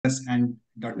and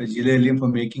Dr. Gilelium for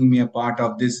making me a part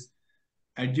of this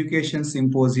Education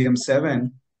Symposium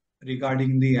 7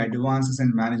 regarding the advances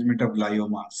in management of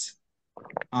gliomas.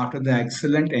 After the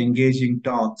excellent engaging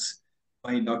talks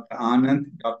by Dr.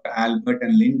 Anand, Dr. Albert,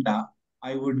 and Linda,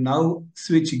 I would now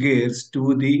switch gears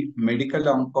to the medical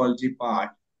oncology part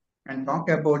and talk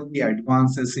about the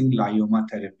advances in glioma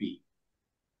therapy.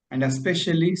 And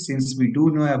especially since we do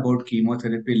know about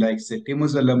chemotherapy like say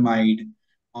temozolomide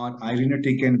or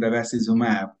irinotecan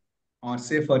bevacizumab, or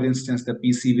say for instance the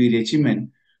PCV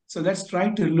regimen. So let's try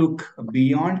to look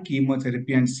beyond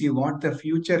chemotherapy and see what the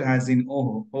future has in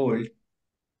hold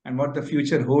and what the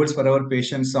future holds for our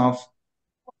patients of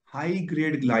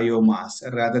high-grade gliomas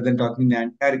rather than talking the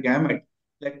entire gamut.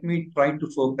 Let me try to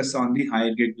focus on the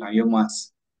high-grade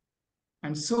gliomas.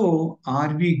 And so,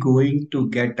 are we going to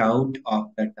get out of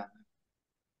the tunnel?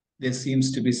 There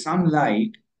seems to be some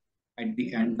light at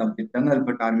the end of the tunnel,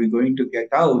 but are we going to get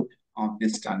out of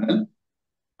this tunnel?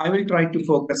 I will try to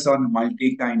focus on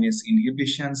multi-kinase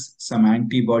inhibitions, some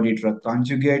antibody drug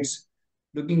conjugates,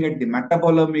 looking at the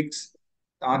metabolomics,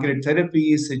 targeted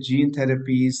therapies, gene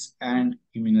therapies, and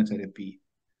immunotherapy.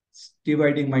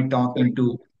 Dividing my talk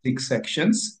into 6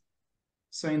 sections.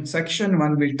 So in section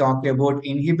 1, we'll talk about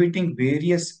inhibiting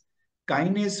various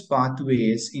kinase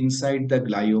pathways inside the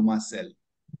glioma cell.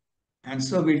 And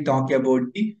so we'll talk about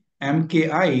the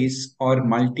MKIs or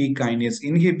multi-kinase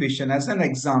inhibition as an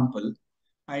example.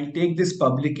 I'll take this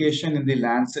publication in the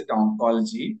Lancet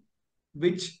Oncology,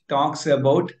 which talks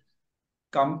about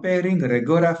comparing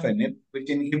regorafenib, which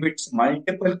inhibits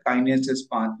multiple kinases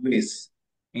pathways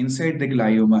inside the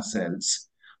glioma cells,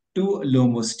 to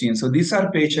lomustine. So these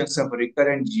are patients of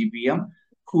recurrent GBM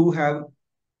who have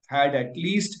had at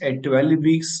least a 12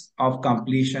 weeks of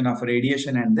completion of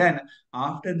radiation, and then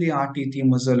after the RT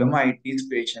temozolomide, these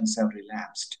patients have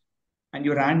relapsed. And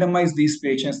you randomize these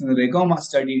patients in the REGOMA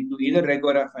study to either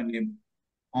regorafenib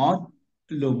or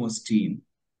lomustine.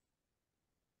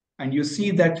 And you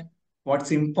see that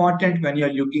what's important when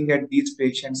you're looking at these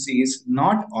patients is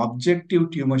not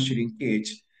objective tumor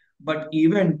shrinkage, but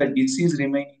even the disease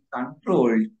remaining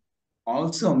controlled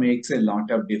also makes a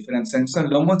lot of difference. And so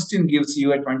lomustine gives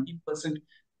you a 20%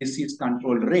 disease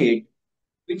control rate,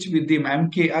 which with the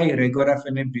MKI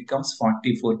regorafenib becomes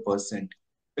 44%.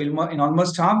 In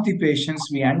almost half the patients,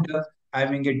 we end up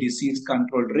having a disease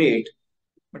control rate.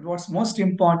 But what's most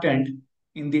important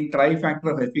in the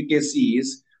trifactor of efficacy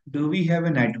is, do we have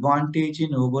an advantage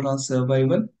in overall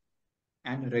survival?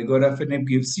 And regorafenib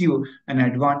gives you an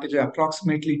advantage of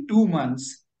approximately 2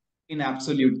 months in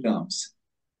absolute terms.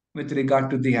 With regard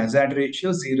to the hazard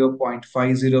ratio,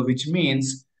 0.50, which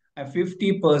means a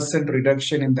 50%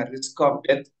 reduction in the risk of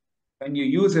death when you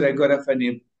use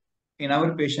regorafenib in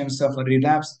our patients of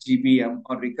relapsed GBM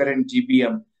or recurrent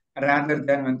GBM rather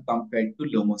than when compared to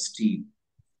lomustine.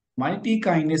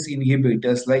 Multi-kinase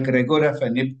inhibitors like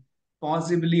regorafenib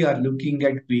possibly are looking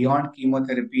at beyond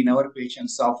chemotherapy in our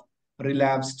patients of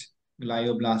relapsed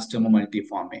glioblastoma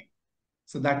multiforme.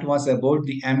 So that was about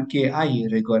the MKI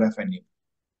regorafenib.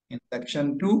 In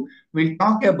section 2, we'll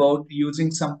talk about using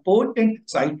some potent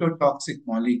cytotoxic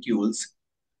molecules,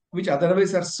 which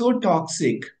otherwise are so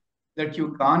toxic that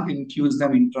you can't infuse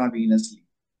them intravenously.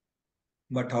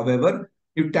 But however,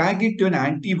 you tag it to an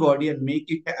antibody and make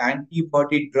it an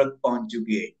antibody drug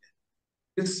conjugate.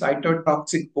 This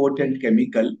cytotoxic potent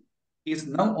chemical is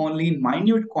now only in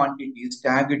minute quantities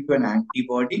tagged to an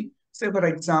antibody. Say, for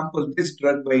example, this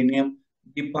drug by name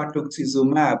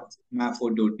dipatuximab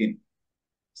mafodotin.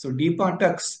 So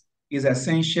dipatux is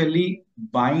essentially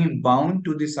bound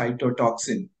to the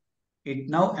cytotoxin. It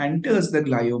now enters the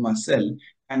glioma cell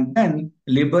and then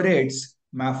liberates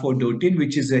mafodotin,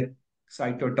 which is a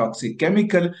cytotoxic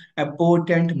chemical, a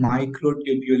potent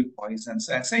microtubule poison.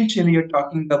 So essentially, you're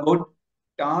talking about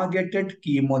targeted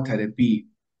chemotherapy.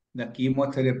 The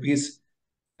chemotherapy is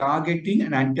targeting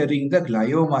and entering the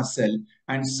glioma cell.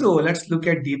 And so let's look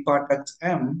at Depatux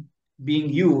M being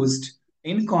used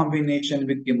in combination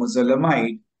with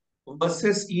temozolomide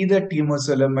versus either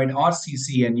temozolomide or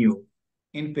CCNU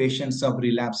in patients of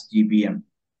relapsed GBM.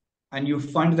 And you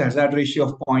find the hazard ratio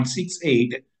of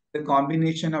 0.68. The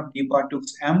combination of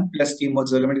Depatux M plus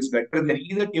temozolomide is better than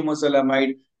either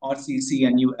temozolomide or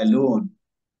CCNU alone.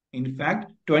 In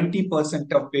fact,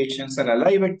 20% of patients are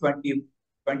alive at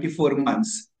 24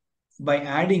 months by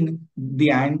adding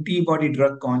the antibody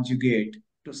drug conjugate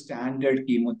to standard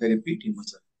chemotherapy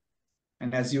temozolomide.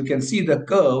 And as you can see, the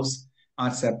curves are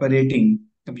separating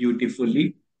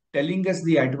beautifully, telling us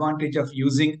the advantage of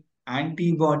using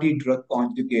antibody drug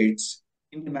conjugates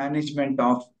in the management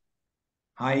of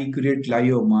high-grade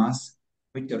gliomas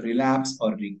with relapse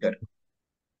or recur.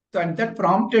 So, and that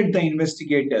prompted the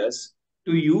investigators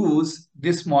to use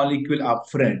this molecule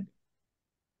upfront.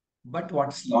 But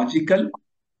what's logical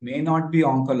may not be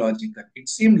oncological. It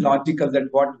seemed logical that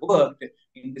what worked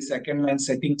in the second line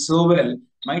setting so well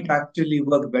might actually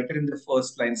work better in the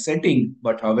first line setting.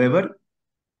 But however,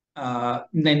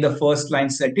 in the first line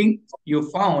setting, you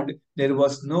found there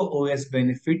was no OS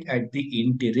benefit at the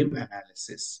interim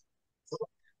analysis.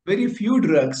 Very few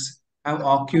drugs have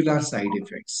ocular side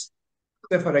effects.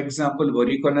 So for example,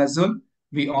 voriconazole,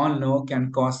 we all know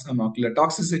can cause some ocular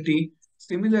toxicity.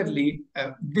 Similarly,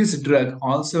 this drug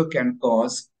also can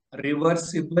cause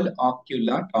reversible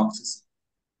ocular toxicity.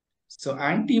 So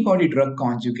antibody drug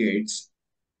conjugates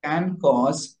can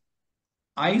cause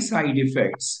eye side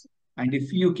effects. And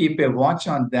if you keep a watch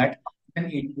on that,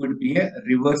 then it would be a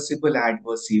reversible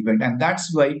adverse event. And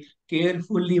that's why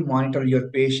carefully monitor your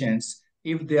patients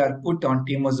if they are put on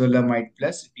temozolomide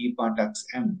plus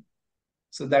D-Patax-M.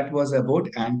 So that was about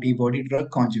antibody drug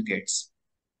conjugates.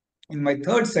 In my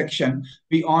third section,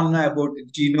 we all know about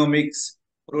genomics,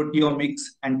 proteomics,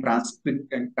 and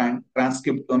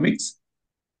transcriptomics.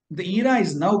 The era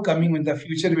is now coming when the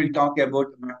future will talk about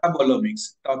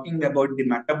metabolomics, talking about the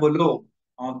metabolome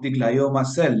of the glioma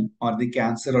cell or the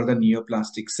cancer or the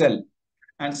neoplastic cell.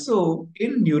 And so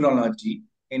in neurology,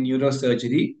 in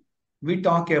neurosurgery, we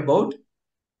talk about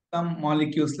some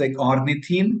molecules like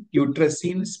ornithine,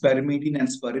 putrescine, spermidine, and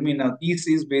spermine. Now, this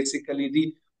is basically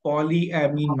the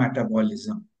polyamine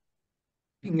metabolism.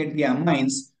 Looking at the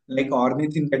amines like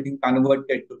ornithine getting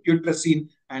converted to putrescine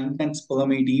and then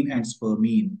spermidine and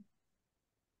spermine.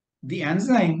 The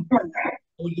enzyme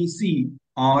ODC,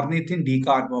 ornithine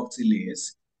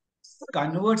decarboxylase,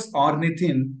 converts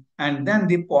ornithine and then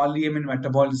the polyamine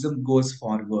metabolism goes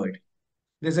forward.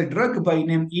 There's a drug by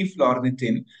name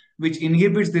eflornithine which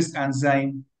inhibits this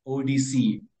enzyme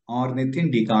ODC,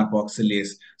 ornithine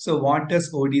decarboxylase. So what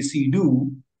does ODC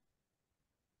do?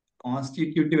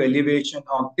 Constitutive elevation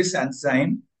of this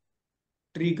enzyme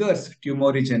triggers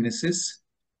tumorigenesis.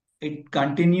 It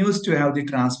continues to have the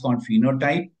transplant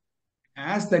phenotype.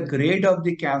 As the grade of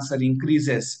the cancer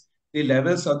increases, the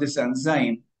levels of this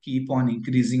enzyme keep on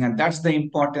increasing. And that's the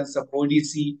importance of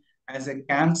ODC as a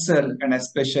cancer and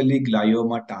especially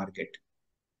glioma target.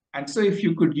 And so if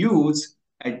you could use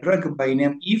a drug by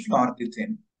name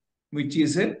eflornithine, which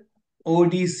is a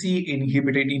ODC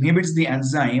inhibitor, it inhibits the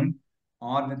enzyme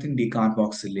ornithine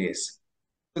decarboxylase.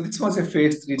 So this was a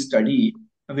phase 3 study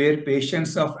where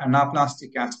patients of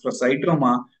anaplastic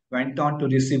astrocytoma went on to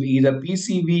receive either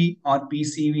PCV or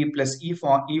PCV plus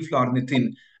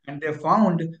eflornithine, and they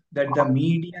found that the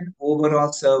median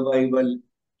overall survival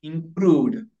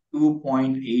improved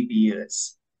 2.8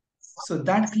 years. So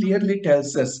that clearly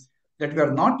tells us that we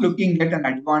are not looking at an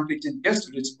advantage in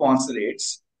just response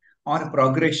rates or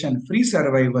progression-free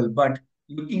survival, but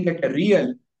looking at a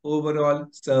real overall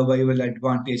survival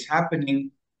advantage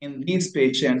happening in these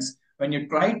patients when you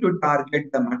try to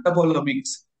target the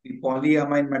metabolomics, the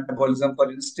polyamine metabolism,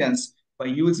 for instance, by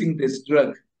using this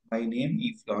drug by name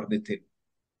eflornithine.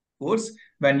 Of course,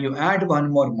 when you add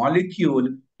one more molecule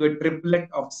to a triplet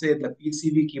of, say, the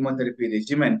PCV chemotherapy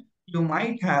regimen, you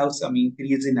might have some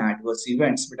increase in adverse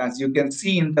events. But as you can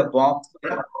see in the box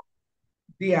there,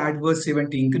 the adverse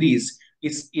event increase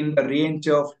is in the range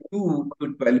of 2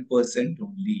 to 12%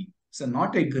 only. So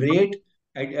not a great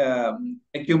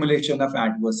accumulation of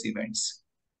adverse events.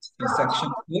 In section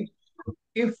 4,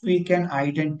 if we can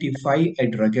identify a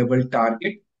druggable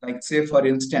target, like say for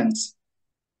instance,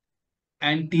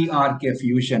 anti-RK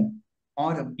fusion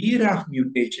or BRAF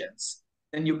mutations,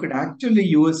 then you could actually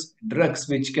use drugs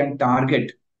which can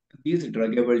target these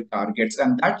druggable targets.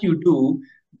 And that you do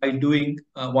by doing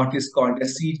what is called a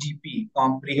CGP,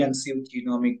 comprehensive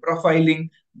genomic profiling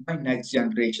by next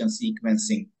generation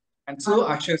sequencing. And so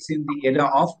ushers in the era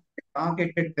of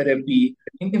targeted therapy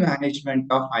in the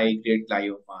management of high-grade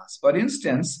gliomas. For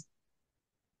instance,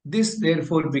 this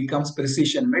therefore becomes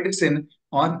precision medicine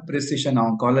or precision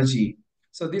oncology.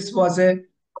 So this was a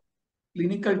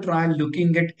clinical trial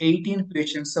looking at 18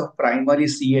 patients of primary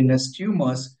CNS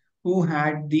tumors who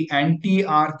had the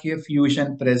anti-RK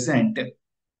fusion present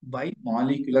by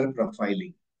molecular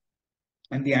profiling.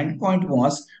 And the endpoint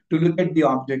was to look at the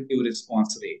objective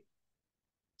response rate.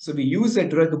 So we use a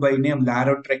drug by name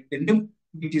larotrectinib,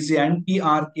 which is an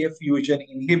anti-RK fusion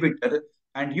inhibitor,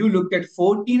 and you look at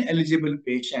 14 eligible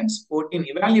patients, 14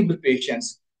 evaluable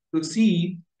patients to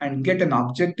see and get an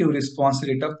objective response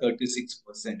rate of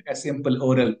 36%. A simple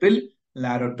oral pill,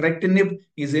 larotrectinib,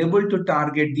 is able to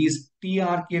target these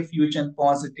TRK fusion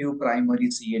positive primary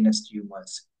CNS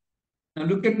tumors. Now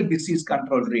look at the disease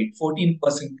control rate, 14%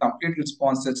 complete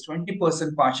responses,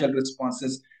 20% partial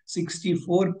responses,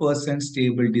 64%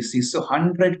 stable disease. So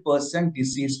 100%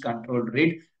 disease control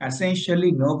rate,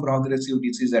 essentially no progressive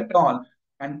disease at all.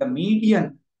 And the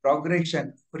median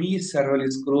progression-free survival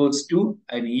is close to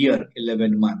a year,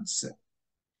 11 months.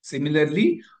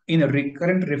 Similarly, in a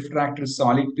recurrent refractory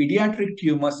solid pediatric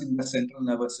tumors in the central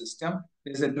nervous system,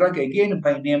 there is a drug again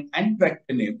by name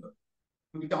entrectinib,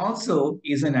 which also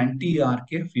is an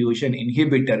anti-RK fusion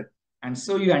inhibitor. And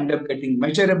so you end up getting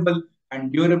measurable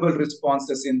and durable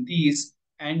responses in these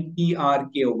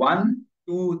anti-RK1,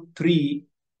 2, 3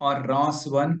 or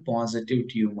ROS1 positive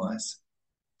tumors.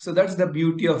 So that's the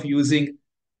beauty of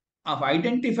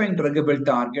identifying druggable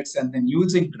targets and then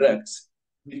using drugs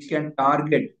which can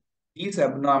target these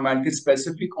abnormalities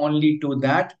specific only to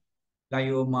that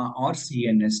glioma or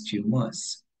CNS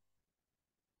tumors.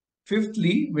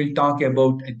 Fifthly, we'll talk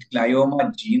about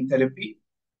glioma gene therapy.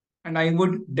 And I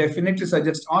would definitely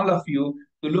suggest all of you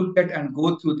to look at and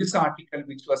go through this article,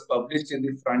 which was published in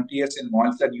the Frontiers in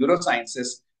Molecular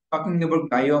Neurosciences, talking about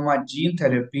glioma gene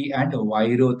therapy and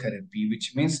virotherapy,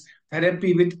 which means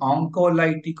therapy with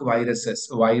oncolytic viruses.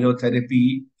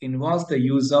 Virotherapy involves the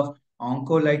use of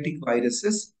oncolytic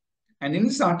viruses. And in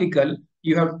this article,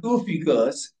 you have two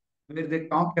figures where they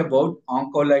talk about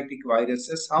oncolytic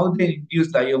viruses, how they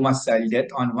induce glioma cell death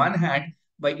on one hand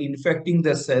by infecting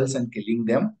the cells and killing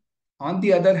them. On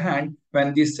the other hand,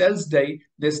 when these cells die,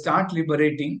 they start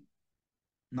liberating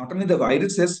not only the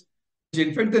viruses which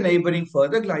infect the neighboring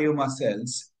further glioma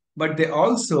cells, but they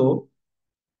also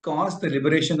cause the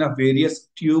liberation of various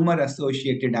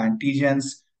tumor-associated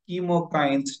antigens,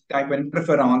 chemokines, type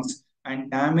interferons,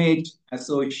 and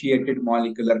damage-associated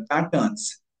molecular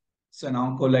patterns. So an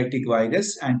oncolytic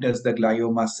virus enters the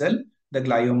glioma cell. The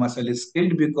glioma cell is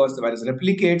killed because the virus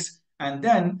replicates, and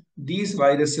then these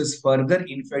viruses further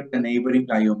infect the neighboring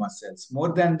glioma cells.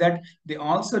 More than that, they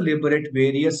also liberate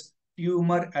various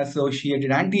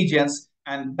tumor-associated antigens,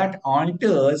 and that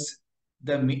alters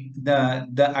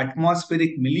the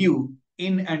atmospheric milieu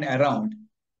in and around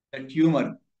the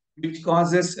tumor, which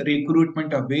causes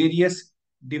recruitment of various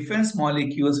defense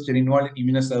molecules which are involved in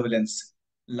immunosurveillance,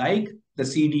 like the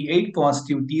CD8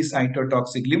 positive T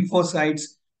cytotoxic lymphocytes,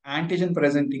 antigen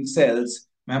presenting cells,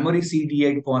 memory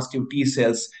CD8 positive T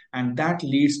cells, and that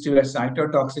leads to a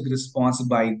cytotoxic response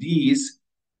by these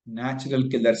natural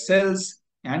killer cells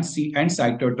and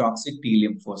cytotoxic T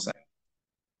lymphocytes.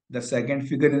 The second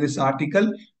figure in this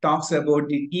article talks about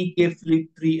the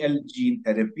TK3L gene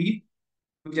therapy,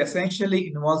 which essentially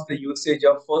involves the usage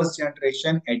of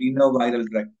first-generation adenoviral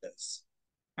vectors.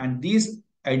 And these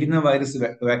adenovirus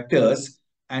vectors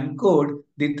encode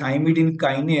the thymidine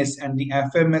kinase and the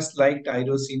FMS-like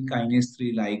tyrosine kinase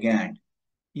 3 ligand.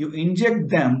 You inject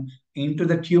them into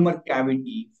the tumor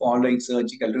cavity following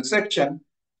surgical resection,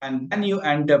 and then you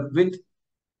end up with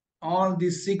all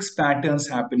these 6 patterns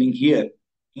happening here,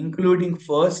 including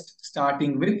first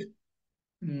starting with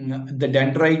the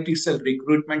dendritic cell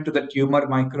recruitment to the tumor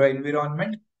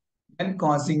microenvironment, then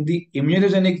causing the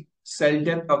immunogenic cell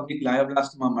death of the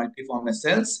glioblastoma multiforme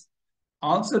cells,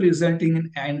 also resulting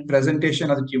in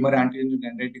presentation of the tumor antigen to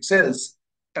dendritic cells,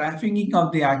 trafficking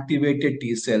of the activated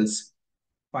T cells,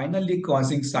 finally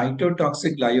causing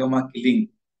cytotoxic glioma killing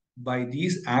by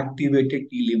these activated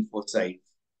T lymphocytes,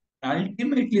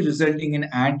 ultimately resulting in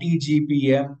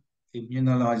anti-GBM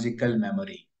immunological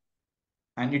memory.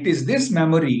 And it is this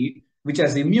memory which,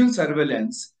 as immune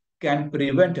surveillance, can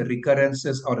prevent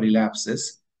recurrences or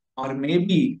relapses, or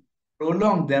maybe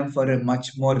prolong them for a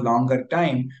much more longer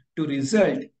time to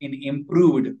result in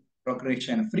improved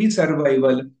progression-free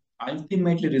survival,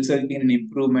 ultimately resulting in an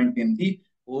improvement in the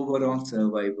overall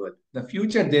survival. The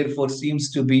future, therefore,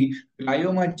 seems to be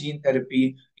glioma gene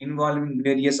therapy involving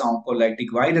various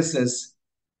oncolytic viruses.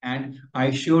 And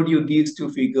I showed you these two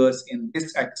figures in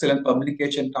this excellent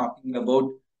publication talking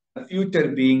about the future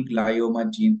being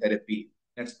glioma gene therapy.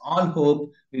 Let's all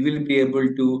hope we will be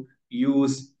able to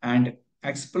use and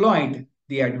exploit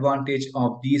the advantage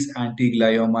of these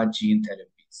anti-glioma gene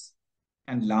therapies.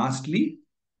 And lastly,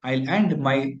 I'll end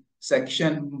my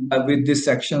section with this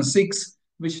section 6,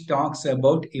 which talks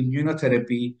about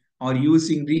immunotherapy or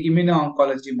using the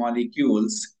immuno-oncology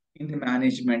molecules in the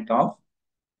management of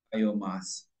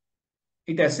gliomas.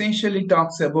 It essentially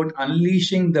talks about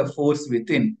unleashing the force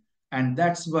within, and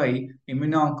that's why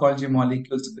immuno-oncology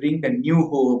molecules bring a new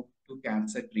hope to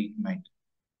cancer treatment.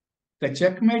 The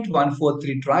Checkmate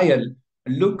 143 trial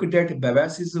looked at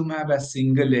bevacizumab as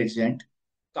single agent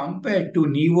compared to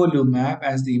nivolumab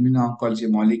as the immuno-oncology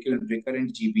molecule in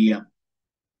recurrent GBM.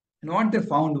 And what they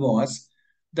found was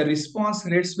the response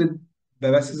rates with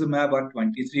bevacizumab are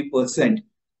 23%,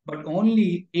 but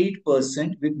only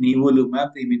 8% with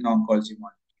nivolumab, the immuno-oncology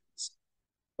molecule.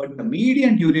 but the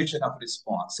median duration of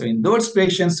response. So in those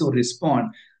patients who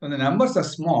respond, when the numbers are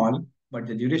small, but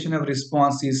the duration of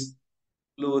response is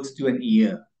close to an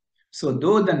year. So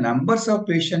though the numbers of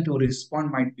patients who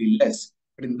respond might be less,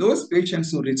 but in those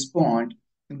patients who respond,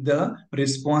 the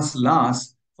response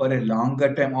lasts for a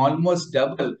longer time, almost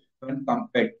double when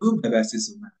compared to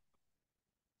bevacizumab.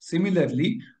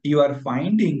 Similarly, you are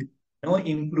finding no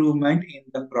improvement in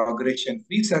the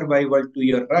progression-free survival to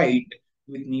your right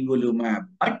with nivolumab,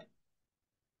 but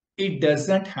it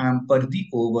doesn't hamper the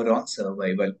overall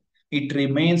survival. It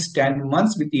remains 10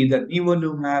 months with either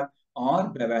nivolumab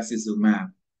or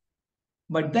bevacizumab.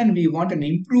 But then we want an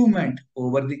improvement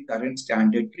over the current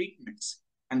standard treatments.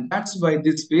 And that's why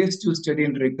this phase 2 study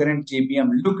in recurrent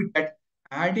GBM looked at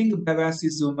adding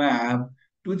bevacizumab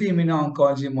to the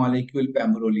immuno-oncology molecule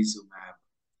pembrolizumab,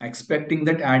 expecting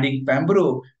that adding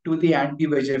pembro to the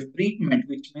anti-VEGF treatment,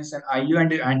 which means an IU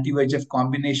and anti-VEGF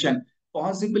combination,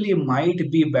 possibly might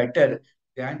be better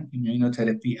than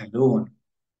immunotherapy alone.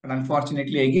 And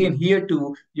unfortunately, again, here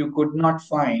too, you could not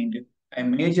find a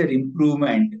major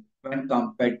improvement when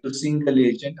compared to single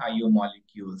agent IO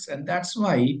molecules. And that's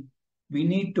why we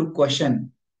need to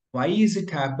question, why is it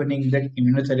happening that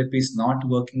immunotherapy is not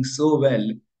working so well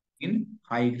in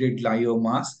high-grade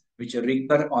gliomas which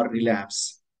recur or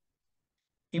relapse?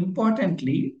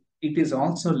 Importantly, it is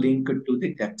also linked to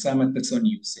the dexamethasone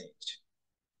usage.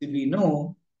 We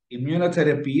know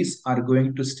immunotherapies are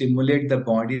going to stimulate the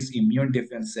body's immune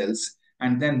defense cells,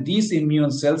 and then these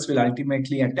immune cells will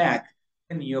ultimately attack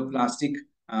the neoplastic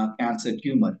cancer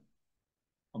tumor.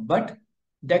 But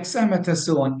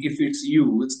dexamethasone, if it's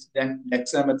used, then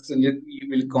dexamethasone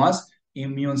will cause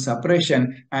immune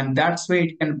suppression, and that's why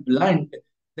it can blunt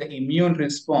the immune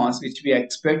response which we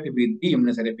expect with the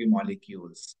immunotherapy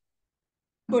molecules.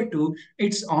 Number two,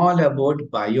 it's all about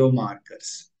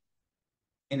biomarkers.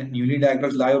 In newly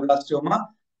diagnosed glioblastoma,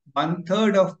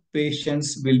 1/3 of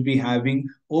patients will be having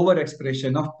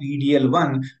overexpression of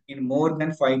PDL1 in more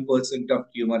than 5% of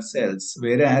tumor cells,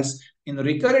 whereas in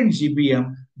recurrent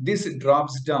GBM, this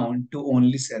drops down to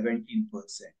only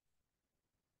 17%.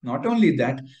 Not only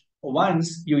that,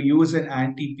 once you use an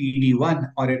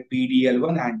anti-PD1 or a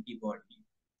PDL1 antibody,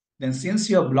 then since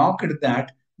you have blocked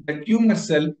that, the tumor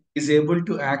cell is able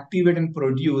to activate and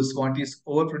produce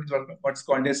what's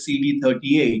called as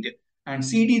CD38. And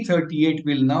CD38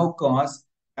 will now cause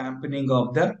dampening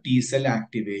of the T cell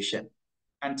activation.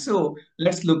 And so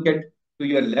let's look at to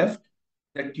your left,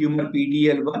 the tumor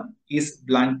PDL1 is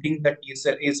blunting the T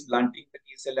cell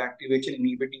activation,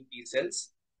 inhibiting T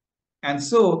cells. And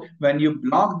so when you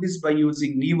block this by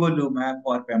using nivolumab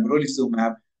or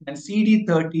pembrolizumab, then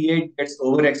CD38 gets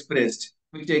overexpressed,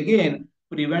 which again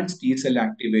prevents T cell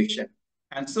activation.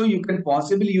 And so you can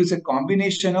possibly use a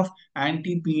combination of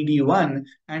anti-PD1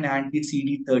 and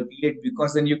anti-CD38,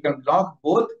 because then you can block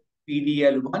both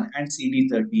PDL1 and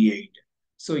CD38.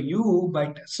 So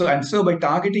by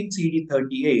targeting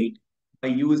CD38 by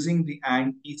using the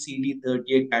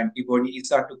anti-CD38 antibody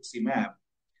isatuximab,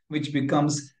 which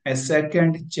becomes a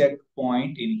second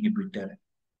checkpoint inhibitor.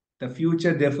 The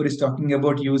future, therefore, is talking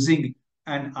about using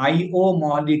an IO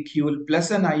molecule plus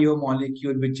an IO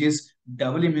molecule, which is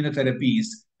double immunotherapies,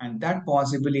 and that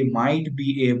possibly might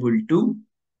be able to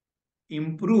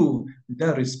improve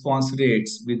the response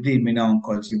rates with the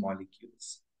immuno-oncology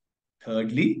molecules.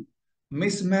 Thirdly,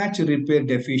 mismatch repair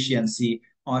deficiency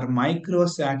or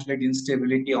microsatellite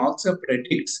instability also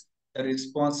predicts the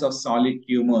response of solid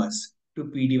tumors to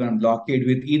PD-1 blockade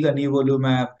with either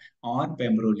nivolumab or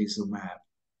pembrolizumab.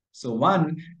 So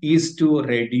one is to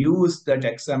reduce the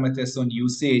dexamethasone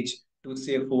usage to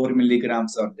say 4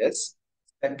 milligrams or less.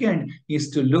 Second is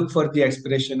to look for the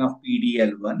expression of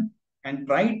PDL1 and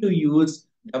try to use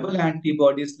double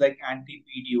antibodies like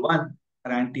anti-PD1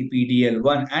 or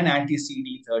anti-PDL1 and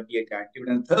anti-CD38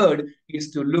 activity. And third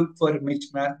is to look for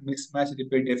mismatch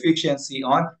repair deficiency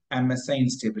or MSI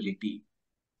instability.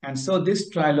 And so this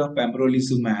trial of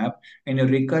pembrolizumab in a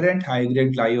recurrent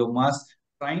high-grade gliomas,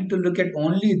 trying to look at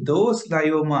only those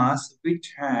gliomas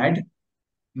which had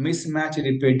mismatch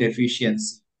repair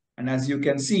deficiency. And as you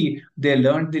can see, they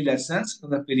learned the lessons from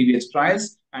the previous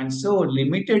trials and so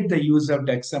limited the use of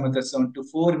dexamethasone to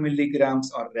 4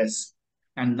 milligrams or less.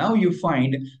 And now you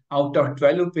find out of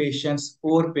 12 patients,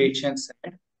 4 patients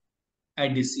had a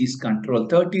disease control,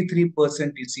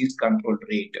 33% disease control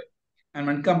rate. And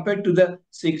when compared to the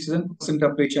 6%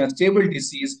 of patients stable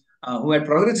disease who had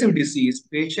progressive disease,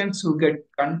 patients who get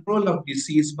control of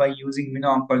disease by using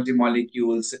immuno-oncology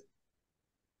molecules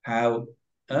have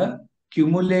a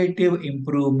cumulative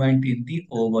improvement in the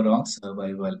overall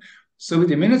survival. So with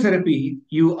immunotherapy,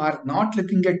 you are not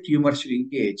looking at tumor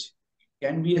shrinkage.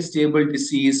 can be a stable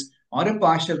disease or a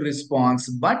partial response,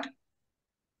 but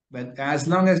as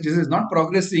long as this is not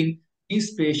progressing,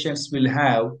 these patients will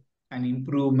have an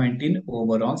improvement in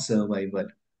overall survival.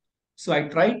 So I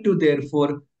tried to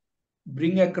therefore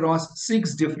bring across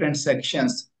 6 different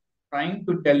sections, trying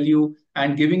to tell you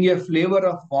and giving you a flavor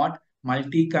of what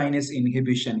multi-kinase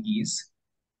inhibition is,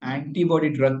 antibody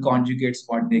drug conjugates,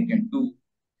 what they can do,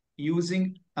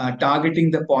 using targeting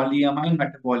the polyamine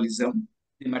metabolism,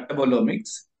 the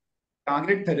metabolomics,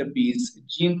 target therapies,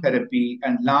 gene therapy,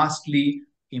 and lastly,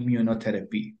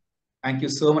 immunotherapy. Thank you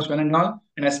so much, one and all,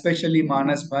 and especially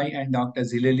Manas Bhai and Dr.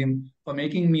 Zilelim for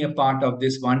making me a part of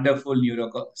this wonderful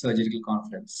neurosurgical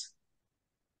conference.